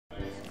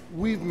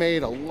We've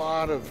made a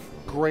lot of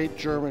great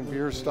German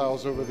beer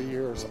styles over the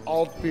years.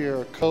 Alt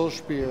beer,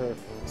 Kölsch beer,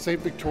 St.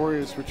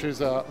 Victoria's, which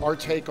is our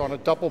take on a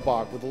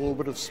Doppelbock with a little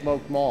bit of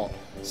smoked malt.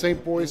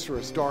 St.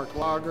 Boisterous dark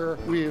lager.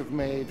 We have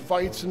made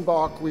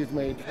Weizenbock, we've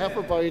made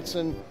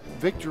Hefeweizen.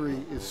 Victory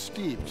is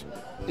steeped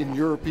in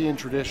European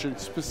tradition,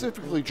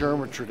 specifically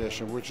German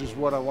tradition, which is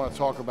what I want to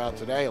talk about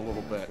today a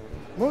little bit.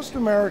 Most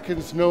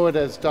Americans know it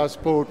as Das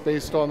Boot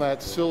based on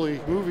that silly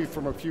movie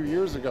from a few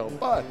years ago,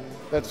 but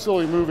that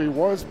silly movie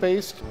was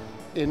based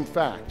in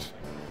fact.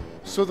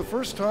 So the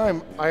first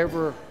time I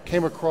ever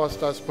came across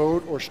Das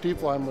Boot or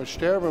Stieflein muss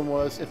sterben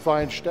was at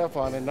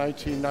Weihenstephan in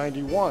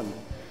 1991.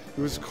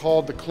 It was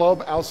called the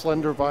Club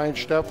Ausländer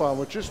Weihenstephan,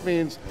 which just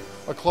means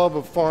a club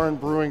of foreign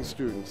brewing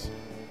students.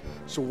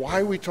 So why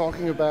are we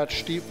talking about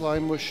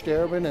Stieflein muss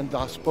sterben and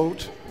Das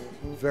Boot?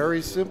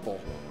 Very simple.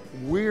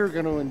 We're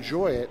going to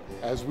enjoy it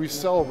as we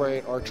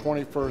celebrate our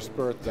 21st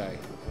birthday.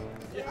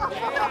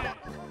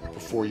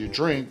 Before you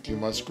drink, you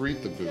must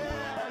greet the boot.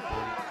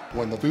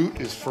 When the boot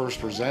is first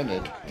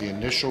presented, the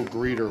initial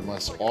greeter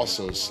must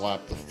also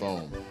slap the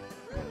foam.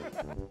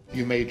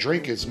 You may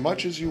drink as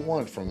much as you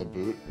want from the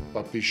boot,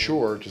 but be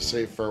sure to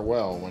say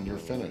farewell when you're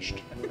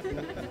finished.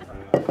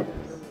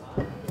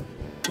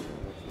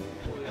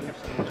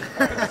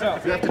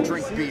 You have to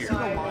drink beer.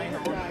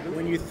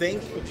 When you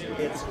think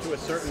it's to a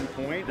certain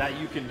point That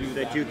you can do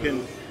that you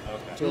can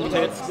tilt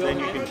it, then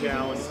you can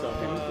challenge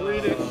something. I'm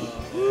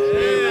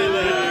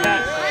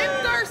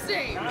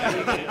thirsty!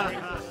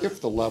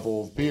 If the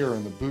level of beer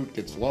in the boot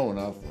gets low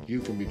enough, you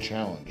can be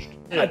challenged.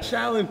 A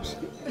challenge.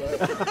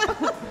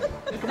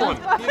 Come on,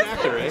 be an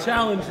actor, eh?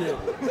 Challenge it.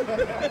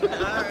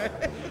 I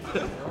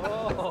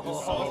got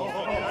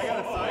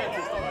a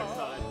scientist on my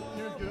side.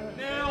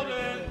 Nailed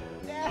it.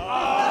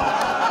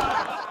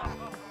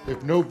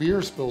 If no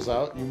beer spills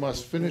out, you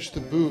must finish the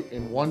boot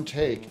in one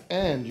take,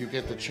 and you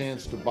get the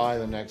chance to buy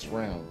the next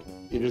round.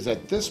 It is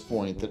at this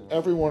point that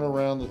everyone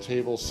around the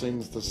table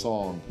sings the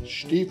song,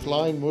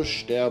 Stieflein muss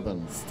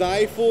sterben.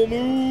 Stifle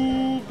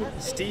move.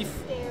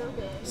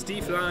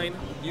 Stieflein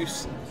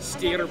muss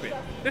sterben.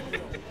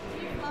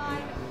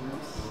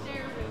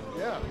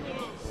 Yeah.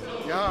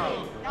 Yeah.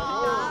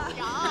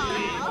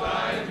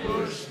 Stieflein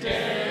muss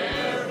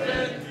sterben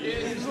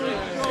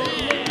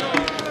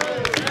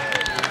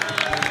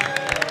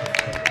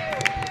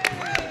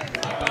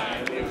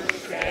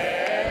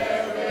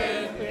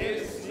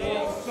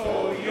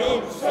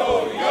ist so